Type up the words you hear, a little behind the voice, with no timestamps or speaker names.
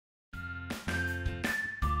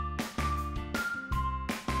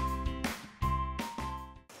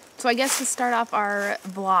So I guess to start off our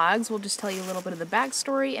vlogs, we'll just tell you a little bit of the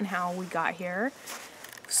backstory and how we got here.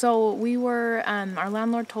 So we were, our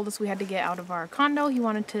landlord told us we had to get out of our condo. He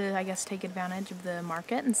wanted to, I guess, take advantage of the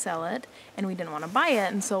market and sell it, and we didn't want to buy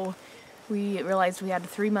it. And so we realized we had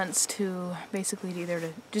 3 months to basically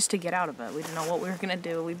just to get out of it. We didn't know what we were going to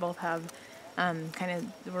do. We both have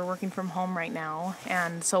we're working from home right now,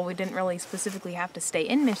 and so we didn't really specifically have to stay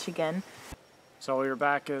in Michigan. So we were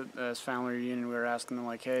back at this family reunion. We were asking them,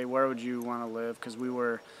 like, hey, where would you want to live? Because we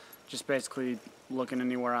were just basically looking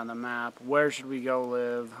anywhere on the map. Where should we go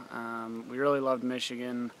live? We really loved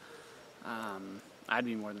Michigan. I'd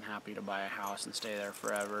be more than happy to buy a house and stay there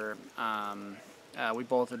forever. We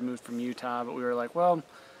both had moved from Utah, but we were like, well,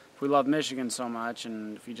 if we love Michigan so much,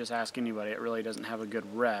 and if you just ask anybody, it really doesn't have a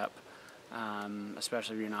good rep,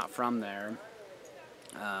 especially if you're not from there.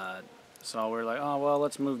 So we're like, oh, well,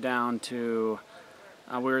 let's move down to,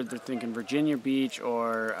 we were either thinking Virginia Beach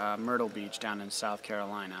or Myrtle Beach down in South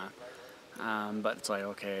Carolina. But it's like,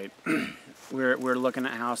 okay, we're looking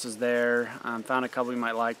at houses there, found a couple we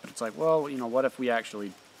might like, but it's like, well, you know, what if we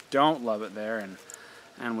actually don't love it there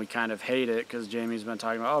and we kind of hate it, because Jamie's been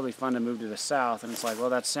talking about, oh, it'll be fun to move to the south, and it's like,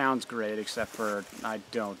 well, that sounds great, except for I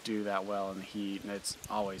don't do that well in the heat, and it's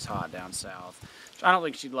always hot down south. I don't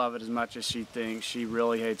think she'd love it as much as she thinks. She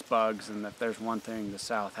really hates bugs, and if there's one thing the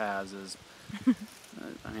South has is,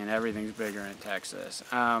 I mean, everything's bigger in Texas.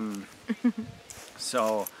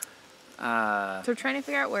 So we're trying to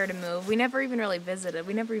figure out where to move. We never even really visited.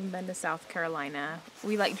 We never even been to South Carolina.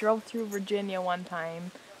 We like drove through Virginia one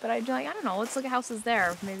time, but I'd be like, I don't know, let's look at houses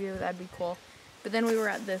there. Maybe that'd be cool. But then we were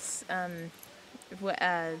at this camp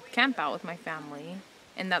out with my family,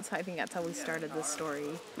 and I think that's how we started this story.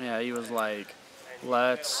 Yeah, he was like, he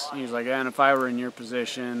was like, and if I were in your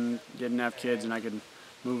position, didn't have kids, and I could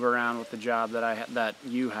move around with the job that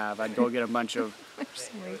you have, I'd go get a bunch of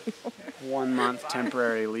 1-month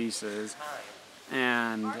temporary leases.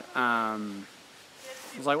 And I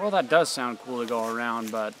was like, well, that does sound cool to go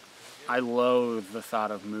around, but I loathe the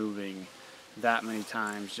thought of moving that many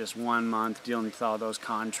times, just 1 month, dealing with all those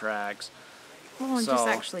contracts. Well, and just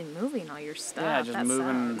actually moving all your stuff. Yeah, just that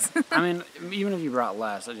moving. Sucks. I mean, even if you brought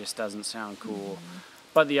less, it just doesn't sound cool.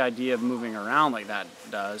 But the idea of moving around like that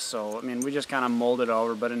does. So, I mean, we just kind of molded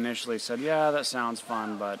over, but initially said, yeah, that sounds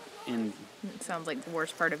fun, but it sounds like the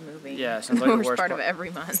worst part of moving. Yeah, it sounds like the worst part of every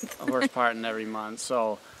month. The worst part in every month.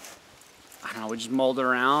 So, I don't know, we just molded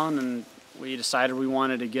around, and we decided we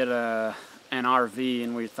wanted to get an RV,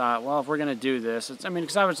 and we thought, well, if we're going to do this,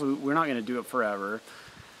 because obviously we're not going to do it forever.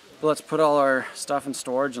 But let's put all our stuff in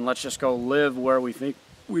storage and let's just go live where we think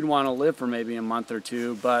we'd want to live for maybe a month or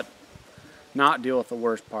two, but not deal with the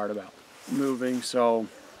worst part about moving. So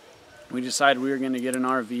we decided we were going to get an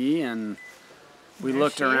RV, and we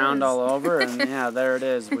looked around all over, and yeah, there it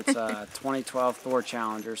is. It's a 2012 Thor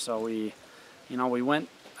Challenger. So we went.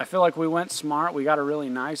 I feel like we went smart. We got a really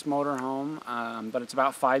nice motorhome, but it's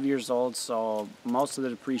about 5 years old, so most of the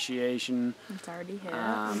depreciation it's already hit,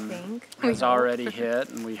 we think. Has already hit,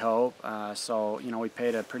 and we hope. So, we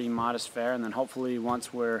paid a pretty modest fare, and then hopefully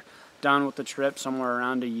once we're done with the trip, somewhere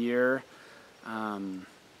around a year,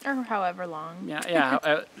 or however long.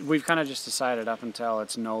 Yeah. We've kind of just decided up until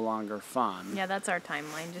it's no longer fun. Yeah, that's our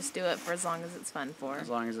timeline. Just do it for as long as it's fun for. As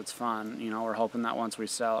long as it's fun. We're hoping that once we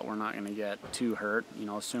sell it, we're not going to get too hurt,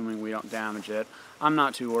 assuming we don't damage it. I'm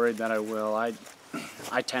not too worried that I will. I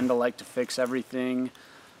tend to like to fix everything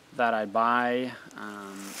that I buy.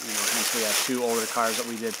 Hence we have 2 older cars that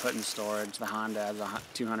we did put in storage. The Honda has a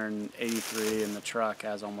 283, and the truck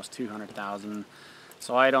has almost 200,000.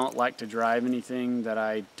 So I don't like to drive anything that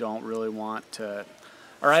I don't really want to,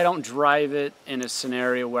 or I don't drive it in a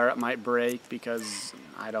scenario where it might break because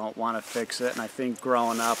I don't want to fix it. And I think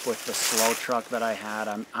growing up with the slow truck that I had,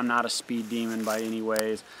 I'm not a speed demon by any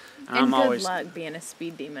ways. And good luck being a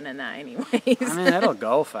speed demon in that anyways. I mean, it'll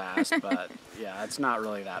go fast, but yeah, it's not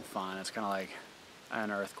really that fun. It's kind of like an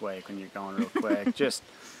earthquake when you're going real quick.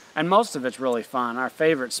 And most of it's really fun. Our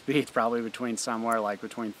favorite speed's probably between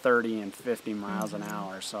 30 and 50 miles an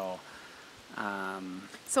hour. So,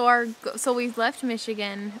 so we left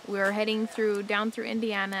Michigan. We're heading down through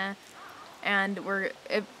Indiana, and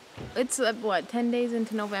it's 10 days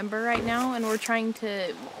into November right now, and we're trying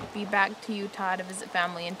to be back to Utah to visit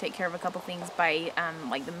family and take care of a couple things by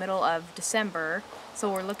the middle of December.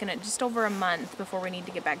 So we're looking at just over a month before we need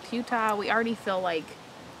to get back to Utah. We already feel like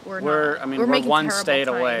we're one state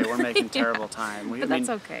away. We're making terrible time. But that's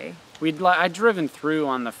okay. I'd driven through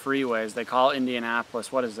on the freeways. They call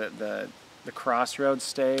Indianapolis, what is it, the Crossroads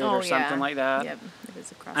State or something like that? Yep, it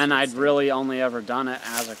is a crossroads. And I'd really only ever done it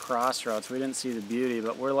as a crossroads. We didn't see the beauty,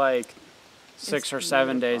 but we're like 6 or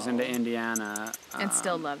 7 days into Indiana. And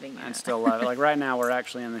still loving it. And still love it. Like right now, we're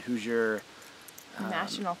actually in the Hoosier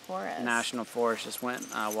National Forest. National Forest. Just went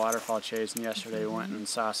waterfall chasing yesterday. Went and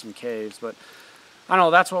saw some caves. But I don't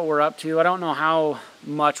know, that's what we're up to. I don't know how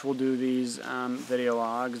much we'll do these video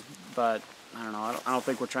logs, but I don't know. I don't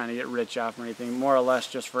think we're trying to get rich off or anything. More or less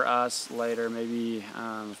just for us later. Maybe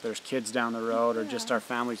if there's kids down the road or just our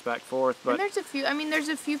families back forth. But and there's a few. I mean, there's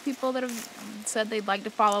a few people that have said they'd like to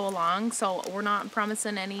follow along. So we're not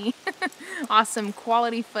promising any awesome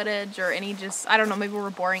quality footage or any just, I don't know, maybe we're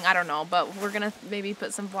boring. I don't know. But we're going to maybe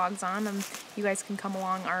put some vlogs on and you guys can come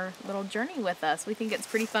along our little journey with us. We think it's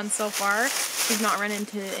pretty fun so far. We've not run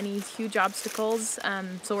into any huge obstacles.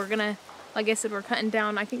 So we're going to, like I said, we're cutting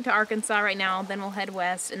down, I think, to Arkansas right now. Then we'll head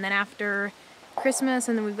west. And then after Christmas,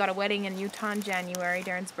 and then we've got a wedding in Utah in January.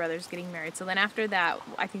 Darren's brother's getting married. So then after that,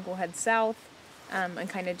 I think we'll head south and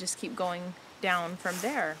kind of just keep going down from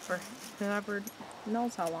there for whoever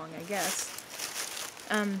knows how long, I guess.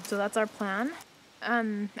 So that's our plan.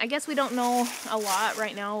 I guess we don't know a lot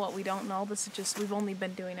right now, what we don't know. This is just, we've only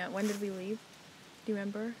been doing it. When did we leave? Do you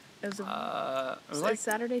remember? It was like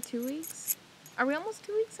Saturday, 2 weeks? Are we almost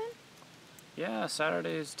 2 weeks in? Yeah,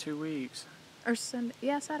 Saturday is 2 weeks. Or Sunday?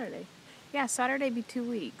 Yeah, Saturday. Yeah, Saturday be 2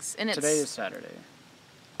 weeks, and it's today is Saturday.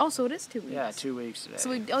 Oh, so it is 2 weeks. Yeah, 2 weeks today.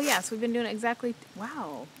 So so we've been doing it exactly.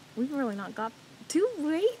 Wow, we've really not got 2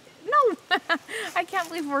 weeks. No, I can't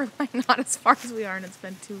believe we're like not as far as we are, and it's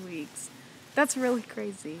been 2 weeks. That's really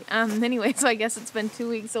crazy. Anyway, so I guess it's been 2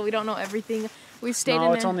 weeks, so we don't know everything. We've stayed in.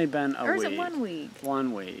 No, it's only been a week. Or is it 1 week?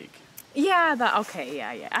 1 week. Yeah, okay,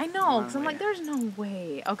 yeah. I know, because I'm like, there's no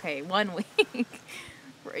way. Okay, 1 week.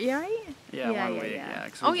 You right? Yeah, 1 week, yeah.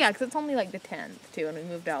 Oh, yeah, because it's only like the 10th, too, and we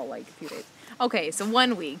moved out like a few days. Okay, so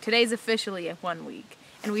 1 week. Today's officially 1 week.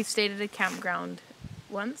 And we've stayed at a campground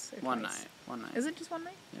once or twice? One night. Is it just 1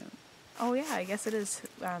 night? Yeah. Oh, yeah, I guess it is.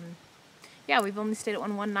 Yeah, we've only stayed at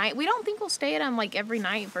one night. We don't think we'll stay at them like every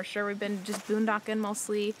night for sure. We've been just boondocking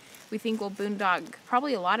mostly. We think we'll boondock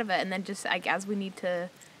probably a lot of it, and then just like as we need to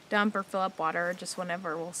dump or fill up water, just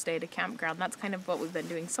whenever we'll stay at a campground. That's kind of what we've been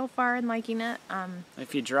doing so far and liking it.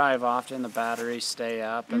 If you drive often, the batteries stay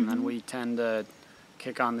up, and then we tend to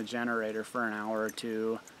kick on the generator for an hour or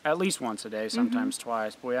two, at least once a day, sometimes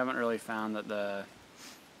twice. But we haven't really found that the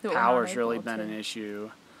power's really been an issue.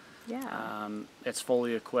 Yeah. It's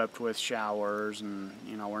fully equipped with showers, and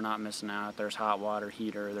we're not missing out. There's hot water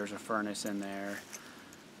heater. There's a furnace in there.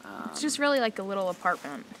 It's just really like a little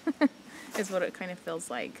apartment. Is what it kind of feels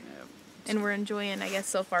like. Yeah. And we're enjoying, I guess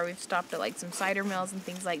so far we've stopped at like some cider mills and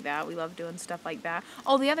things like that. We love doing stuff like that.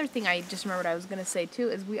 Oh, the other thing I just remembered I was going to say too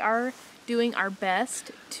is we are doing our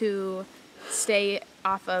best to stay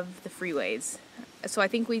off of the freeways. So I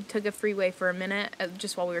think we took a freeway for a minute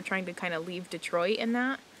just while we were trying to kind of leave Detroit in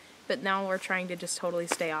that. But now we're trying to just totally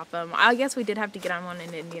stay off them. I guess we did have to get on one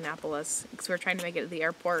in Indianapolis because we were trying to make it to the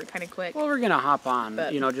airport kind of quick. Well, we're going to hop on,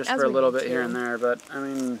 just for a little bit here and there. But, I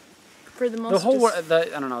mean, for the most the whole, I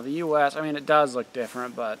don't know, the U.S., I mean, it does look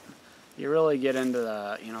different, but you really get into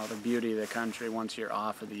the, the beauty of the country once you're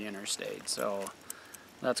off of the interstate. So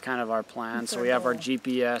that's kind of our plan. So we have our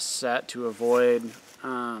GPS set to avoid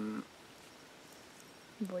the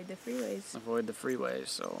freeways. Avoid the freeways.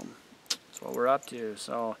 So that's what we're up to.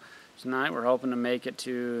 So tonight we're hoping to make it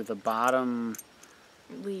to the bottom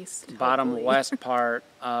west part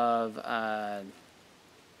of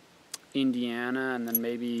Indiana, and then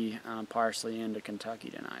maybe partially into Kentucky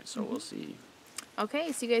tonight. So we'll see.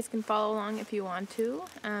 Okay, so you guys can follow along if you want to.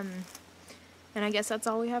 And I guess that's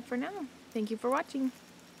all we have for now. Thank you for watching.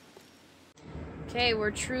 Okay,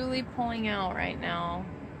 we're truly pulling out right now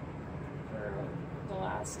for the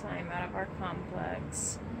last time out of our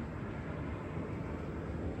complex.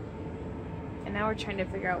 And now we're trying to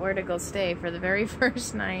figure out where to go stay for the very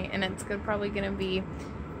first night. And it's probably going to be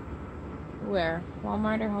where?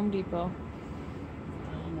 Walmart or Home Depot?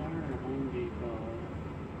 Walmart or Home Depot.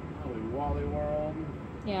 Probably Wally World.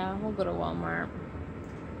 Yeah, we'll go to Walmart.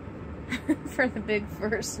 For the big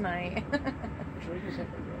first night. Should we just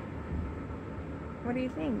hit the road? What do you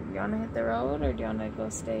think? Do you want to hit the road or do you want to go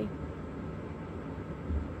stay?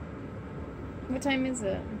 What time is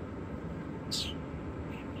it?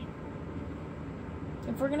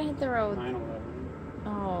 If we're gonna hit the road... 9:11.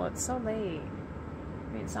 Oh, it's so late.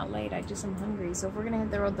 I mean, it's not late, I just am hungry. So if we're gonna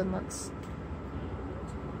hit the road, then let's...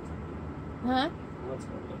 Huh? Let's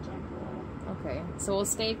go to the temple. Okay, so we'll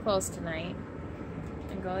stay close tonight.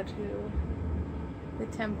 And go to the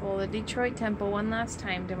temple, the Detroit temple, one last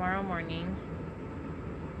time tomorrow morning.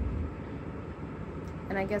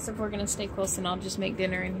 And I guess if we're gonna stay close, then I'll just make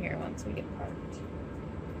dinner in here once we get parked.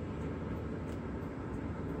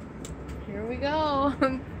 Here we go.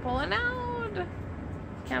 Pulling out.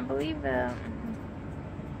 Can't believe it.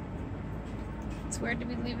 It's weird to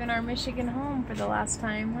be leaving our Michigan home for the last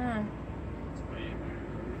time, huh?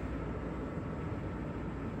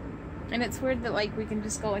 And it's weird that like we can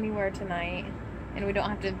just go anywhere tonight and we don't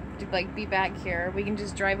have to like be back here. We can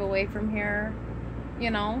just drive away from here, you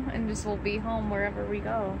know, and just we'll be home wherever we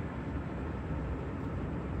go.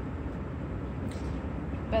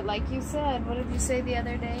 But like you said, what did you say the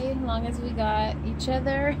other day? As long as we got each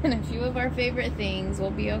other and a few of our favorite things,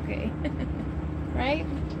 we'll be okay. Right?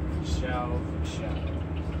 Show.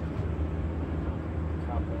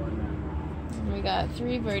 Couple in there. And we got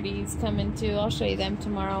 3 birdies coming too. I'll show you them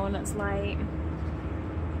tomorrow when it's light.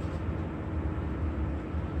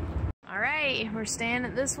 Alright, we're staying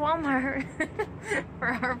at this Walmart for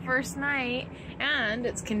our first night. And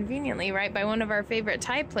it's conveniently right by one of our favorite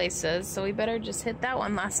Thai places, so we better just hit that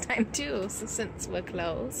one last time too, so since we're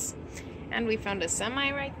close. And we found a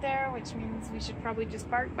semi right there, which means we should probably just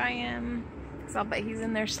park by him, because I'll bet he's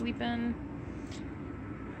in there sleeping.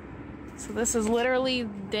 So this is literally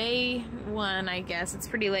day 1, I guess. It's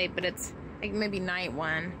pretty late, but it's like maybe night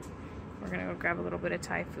 1. We're gonna go grab a little bit of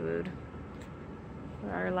Thai food for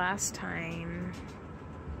our last time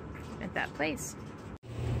at that place.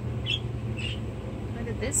 Look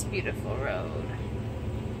at this beautiful road.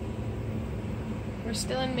 We're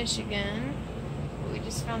still in Michigan, but we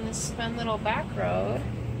just found this fun little back road.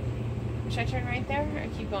 Should I turn right there or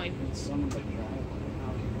keep going?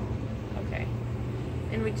 Okay.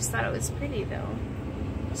 And we just thought it was pretty though.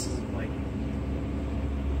 This is like...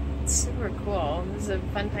 It's super cool. This is a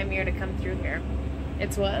fun time of year to come through here.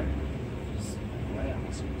 It's what?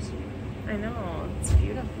 I know, it's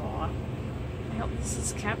beautiful. I hope this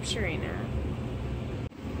is capturing it.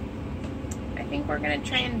 I think we're gonna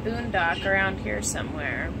try and boondock around here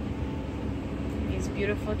somewhere. These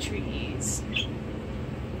beautiful trees.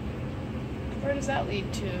 Where does that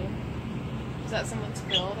lead to? Is that someone's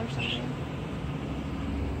field or something?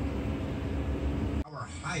 Our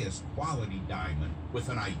highest quality diamond with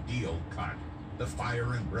an ideal cut. The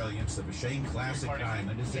fire and brilliance of a Shane Classic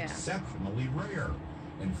diamond is exceptionally rare.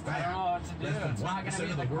 In fact, less than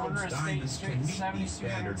 1% of the world's diamonds can meet these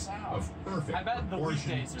standards of perfect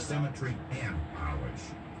proportion, symmetry, and polish.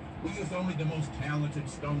 We use only the most talented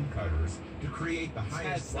stone cutters to create the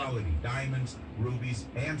highest quality diamonds, rubies,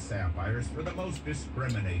 and sapphires for the most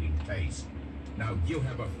discriminating taste. Now you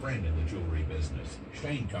have a friend in the jewelry business.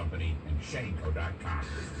 Shane Company and ShaneCo.com.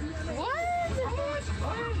 What?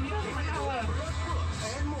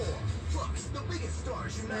 And more. Plus, the biggest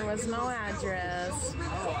stars you There was no address.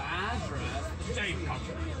 Oh, address? Shane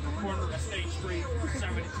Company, corner of State Street,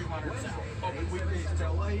 7200 South. Open weekdays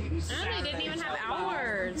till late. And they didn't even have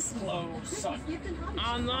hours. Closed Sunday.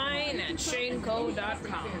 Online at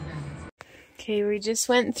ShaneCo.com. Okay, we just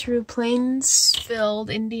went through Plainsfield,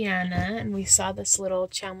 Indiana, and we saw this little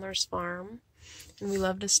Chandler's Farm. And we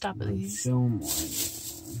love to stop at these.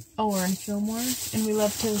 Oh, we're in Fillmore. And we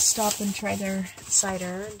love to stop and try their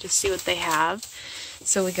cider and just see what they have.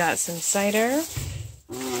 So we got some cider.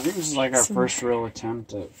 I think this is like our first real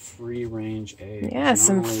attempt at free-range eggs. Yeah,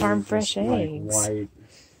 some farm fresh eggs. Like white,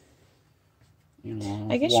 you know,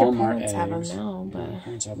 I guess Walmart your parents eggs. have them now, but yeah,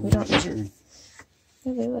 parents have we them don't here.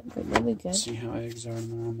 Yeah, they look really good. See how eggs are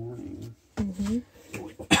tomorrow morning. Mm-hmm.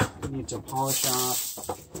 We need to polish off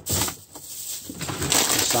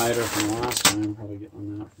the cider from last time. Probably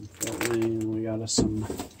getting that from Fort Wayne. We got us some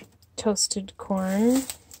Toasted corn.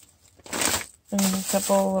 And a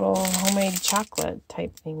couple little homemade chocolate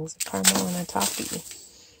type things, a caramel and a toffee.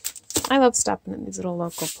 I love stopping at these little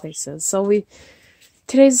local places. So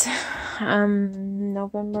today's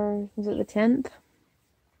November, is it the 10th?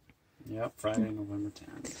 Yep, Friday, November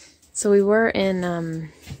 10th. So we were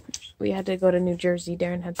in, we had to go to New Jersey.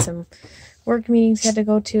 Darren had some work meetings he had to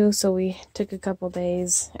go to, so we took a couple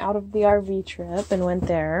days out of the RV trip and went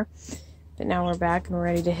there. But now we're back and we're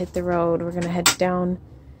ready to hit the road. We're going to head down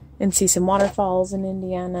and see some waterfalls in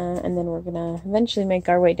Indiana, and then we're going to eventually make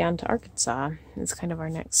our way down to Arkansas. It's kind of our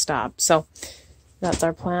next stop. So that's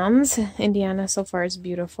our plans. Indiana so far is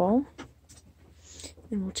beautiful.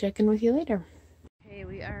 And we'll check in with you later. Okay,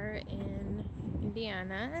 we are in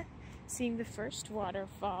Indiana, seeing the first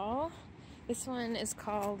waterfall. This one is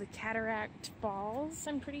called Cataract Falls,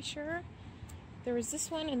 I'm pretty sure. There was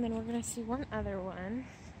this one, and then we're going to see one other one.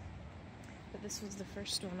 But this was the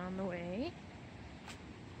first one on the way.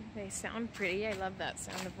 They sound pretty. I love that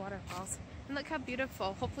sound of waterfalls. And look how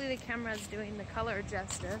beautiful. Hopefully the camera is doing the color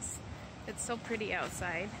justice. It's so pretty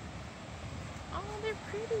outside. Oh, they're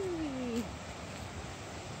pretty.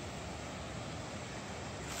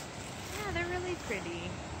 Yeah, they're really pretty.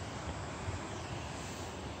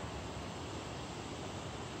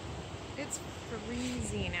 It's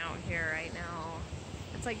freezing out here right now.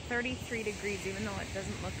 It's like 33 degrees, even though it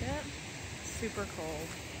doesn't look it. Super cold.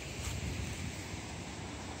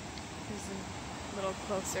 Here's a little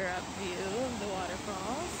closer up view of the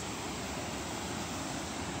waterfalls.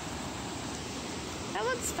 That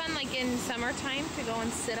looks fun, like in summertime, to go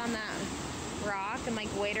and sit on that rock and like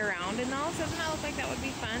wade around and all. Doesn't that look like that would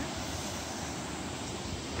be fun?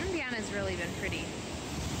 Indiana's really been pretty.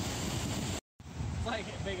 It's like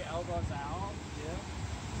big elbows out. Yeah.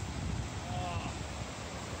 Oh.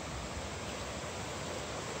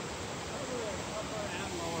 Upper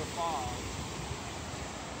and lower falls.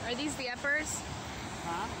 Are these the uppers?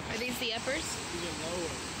 Huh? Are these the uppers? These are lower.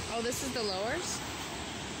 Oh, this is the lowers?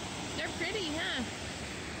 They're pretty, huh?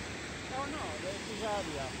 Oh no, these are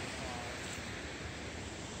the upper falls.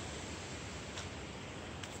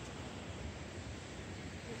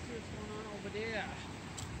 Let's see what's going on over there.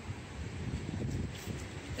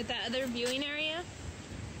 At that other viewing area?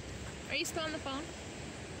 Are you still on the phone?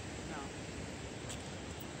 No.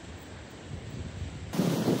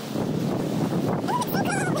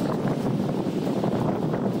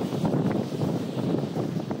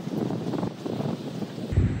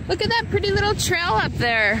 Look at that pretty little trail up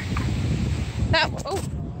there. Oh,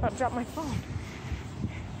 I dropped my phone.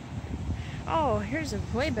 Oh, here's a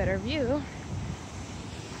way better view.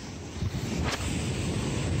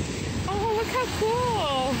 Oh, look how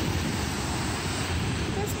cool.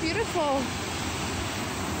 That's beautiful.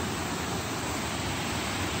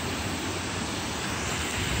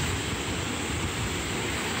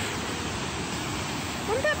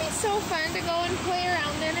 Wouldn't that be so fun to go and play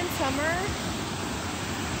around in summer?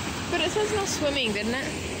 But it says no swimming, didn't it?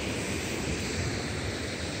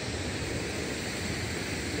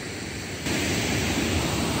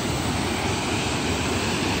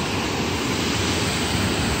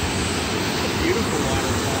 Beautiful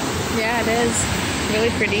waterfall. Yeah, it is.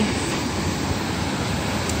 Really pretty.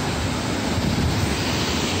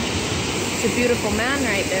 It's a beautiful man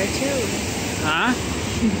right there, too. Huh?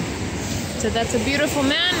 So that's a beautiful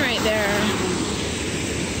man right there.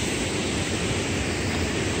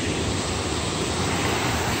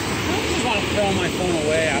 I just want to throw my phone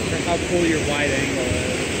away after how cool your wide angle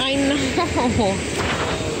is. I know.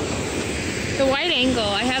 The wide angle.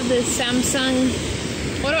 I have the Samsung.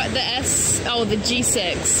 What about the the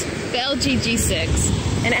G6. The LG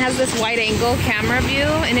G6. And it has this wide angle camera view,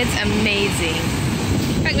 and it's amazing.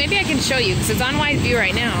 In fact, maybe I can show you, because it's on wide view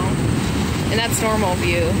right now. And that's normal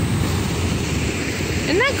view.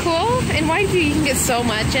 Isn't that cool? In wide view, you can get so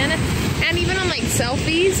much in it. And even on like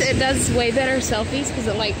selfies, it does way better selfies, because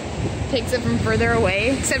it like takes it from further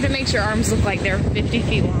away. Except it makes your arms look like they're 50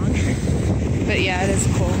 feet long. But yeah, it is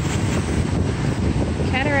cool.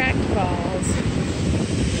 Cataract Falls.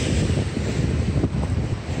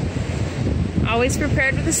 Always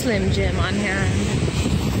prepared with a Slim Jim on hand.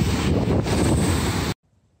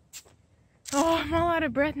 Oh, I'm all out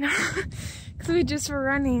of breath now because we just were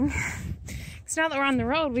running. Because now that we're on the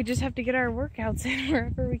road, we just have to get our workouts in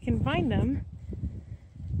wherever we can find them.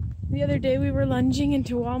 The other day we were lunging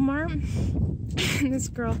into Walmart, and this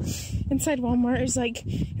girl inside Walmart is like,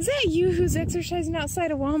 "Is that you who's exercising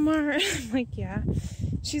outside of Walmart?" I'm like, "Yeah."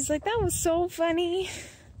 She's like, "That was so funny."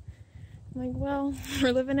 I'm like, "Well,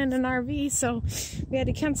 we're living in an RV, so we had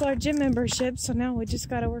to cancel our gym membership, so now we just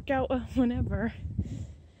gotta work out whenever."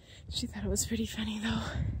 She thought it was pretty funny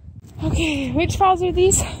though. Okay, which falls are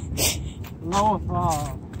these? Lower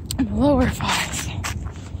falls. Lower falls.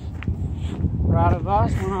 Proud of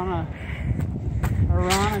us, went on a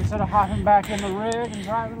run instead of hopping back in the rig and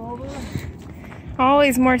driving over.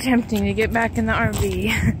 Always more tempting to get back in the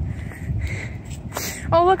RV.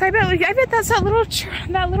 Oh look, I bet that's that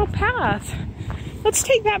little path. Let's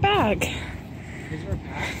take that back. Is there a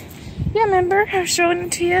path? Yeah, remember? I was showing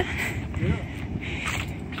it to you. Yeah.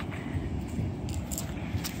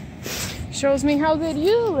 Shows me how good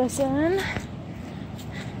you listen.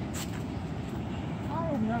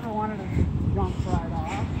 I've never wanted to jump right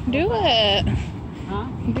off. Do it. Huh?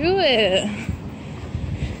 Do it. I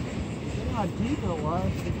don't know how deep it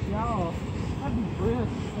was, but y'all, that'd be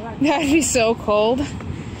brisk. That'd be so cold.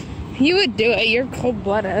 You would do it. You're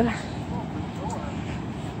cold-blooded. Oh, for sure.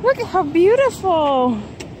 Look at how beautiful.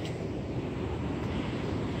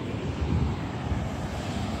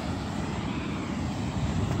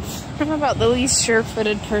 I'm about the least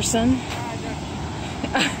sure-footed person.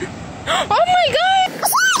 Oh my god!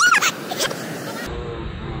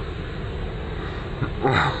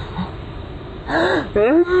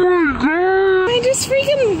 Oh my god! I just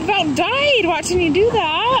freaking about died watching you do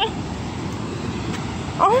that.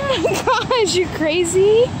 Oh my gosh, you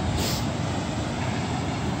crazy?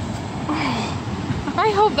 Oh I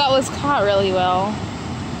hope that was caught really well.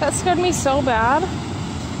 That scared me so bad.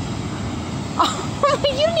 Oh,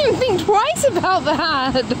 you didn't even think twice about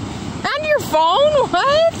that. And your phone?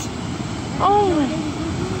 What? Oh my.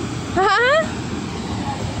 Huh?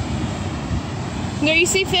 There, you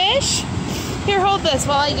see fish? Here, hold this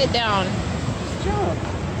while I get down.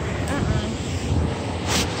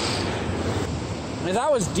 If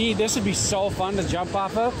that was deep, this would be so fun to jump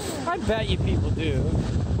off of. I bet you people do.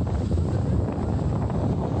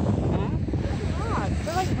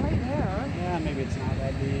 They're like right there. Yeah, maybe it's not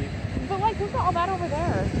that deep. But like, look at all that over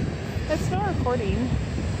there. It's still recording.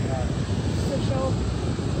 To show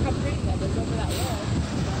how pretty that is over that wall.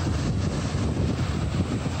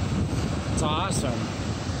 It's awesome.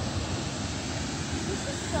 This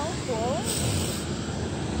is so cool.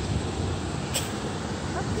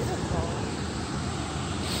 That's beautiful.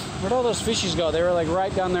 Where'd all those fishies go? They were like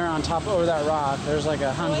right down there on top over that rock. There's like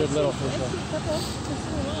 100 little fish there.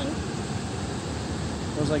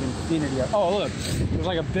 There's like infinity. Oh, look. There's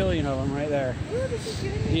like a billion of them right there. Ooh, this is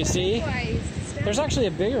giving me Do you see? butterflies. There's actually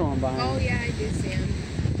a bigger one behind. Oh, yeah, I do see him.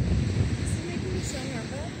 This is making me so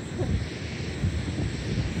nervous.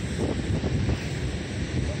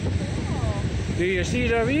 Do you see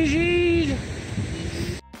the fishies?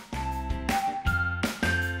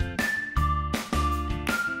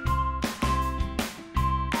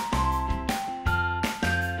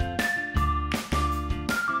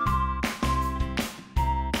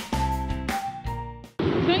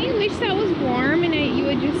 Don't you wish that was warm and you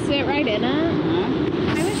would just sit right in it?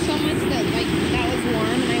 I wish so much that like that was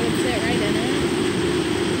warm and I would sit right in it.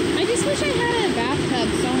 I just wish I had a bathtub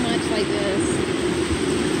so much like this.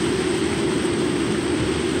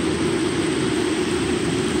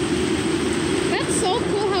 That's so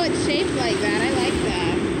cool how it's shaped like that. I like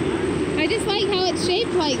that. I just like how it's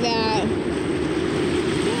shaped like that.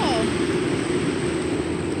 Cool.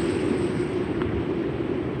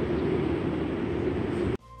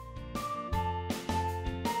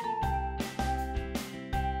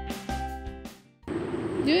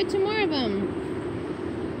 Do it to more of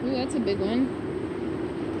them. Ooh, that's a big one.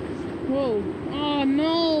 Whoa. Oh,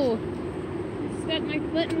 no. Stuck my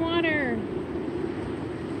foot in water.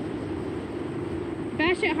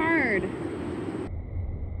 Bash it hard.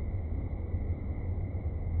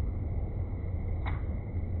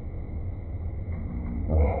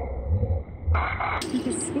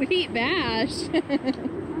 Sweet bash.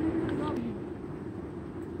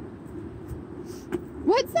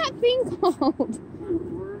 What's that thing called?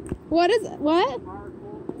 What is it? What?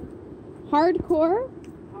 Hardcore?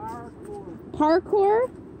 Parkour?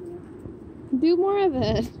 Do more of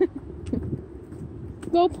it.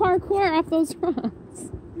 Go parkour off those rocks.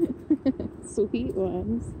 Sweet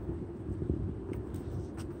ones.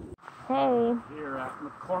 Hey. Here at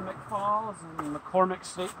McCormick Falls in McCormick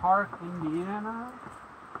State Park, Indiana.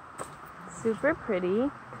 Super pretty.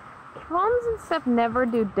 Palms and stuff never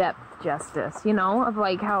do depth justice, you know, of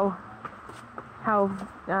like how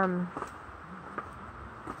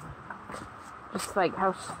just like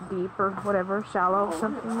how deep or whatever, shallow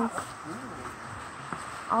something is.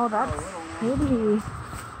 Oh, that's pretty.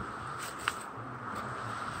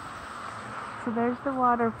 So there's the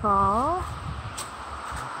waterfall.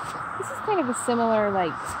 This is kind of a similar,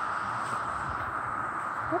 like,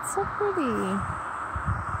 that's so pretty.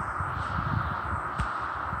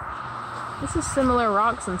 This is similar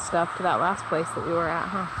rocks and stuff to that last place that we were at,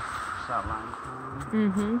 huh?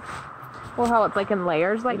 Mm-hmm. Well, how it's like in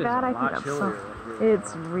layers like that, I think that's so.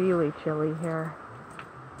 It's really chilly here.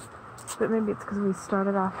 But maybe it's because we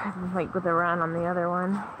started off like with a run on the other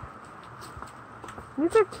one.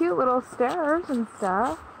 These are cute little stairs and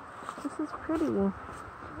stuff. This is pretty. There's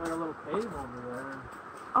like a little cave over there.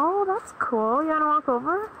 Oh, that's cool. You want to walk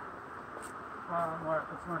over?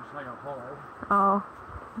 It's more just like a hole. Oh,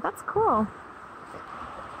 that's cool.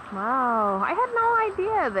 Wow, I had no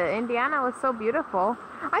idea that Indiana was so beautiful.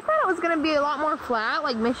 I thought it was going to be a lot more flat,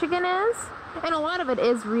 like Michigan is. And a lot of it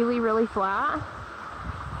is really, really flat.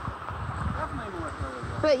 Definitely more really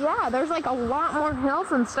good. But yeah, there's like a lot more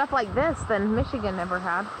hills and stuff like this than Michigan ever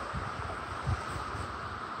had.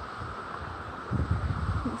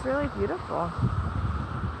 It's really beautiful.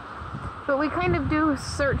 But we kind of do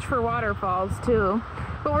search for waterfalls too.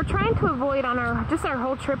 But we're trying to avoid on our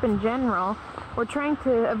whole trip in general, we're trying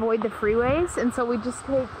to avoid the freeways, and so we just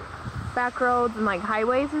take back roads and like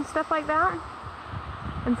highways and stuff like that.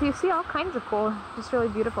 And so you see all kinds of cool, just really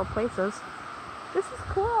beautiful places. This is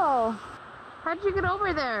cool. How'd you get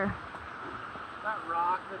over there? That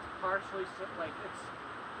rock that's partially, like, it's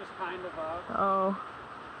just kind of up. Oh.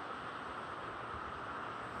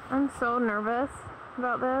 I'm so nervous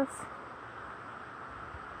about this.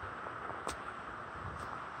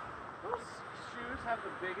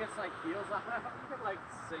 biggest like heels on it, you could like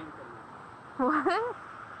sink them. What?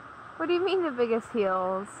 What do you mean the biggest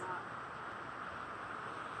heels?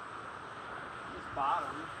 This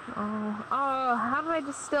bottom. Oh, how do I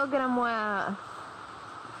just still get them wet?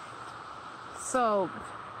 Soaked.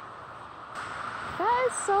 That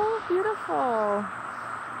is so beautiful.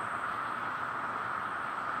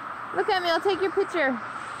 Look at me, I'll take your picture.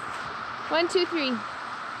 1, 2, 3.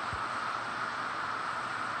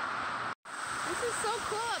 This is so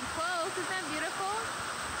cool up close. Isn't that beautiful?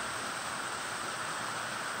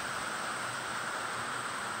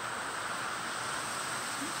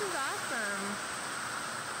 This is awesome.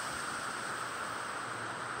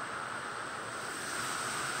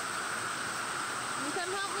 Can you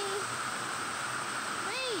come help me?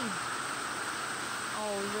 Hey!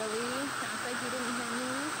 Oh, really? Sounds like you didn't hear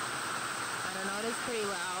me. I don't know, it is pretty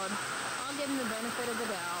loud. I'll give him the benefit of the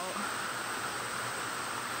doubt.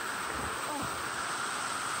 Oh,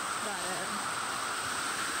 got it.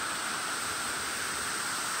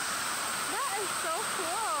 That is so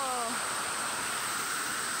cool.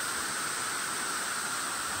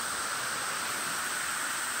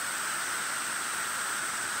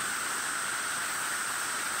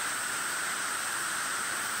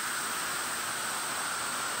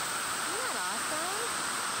 Isn't that awesome?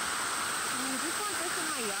 I just want this in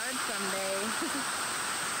my yard someday.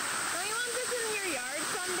 Don't you want this in your yard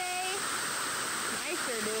someday? I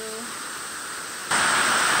sure do.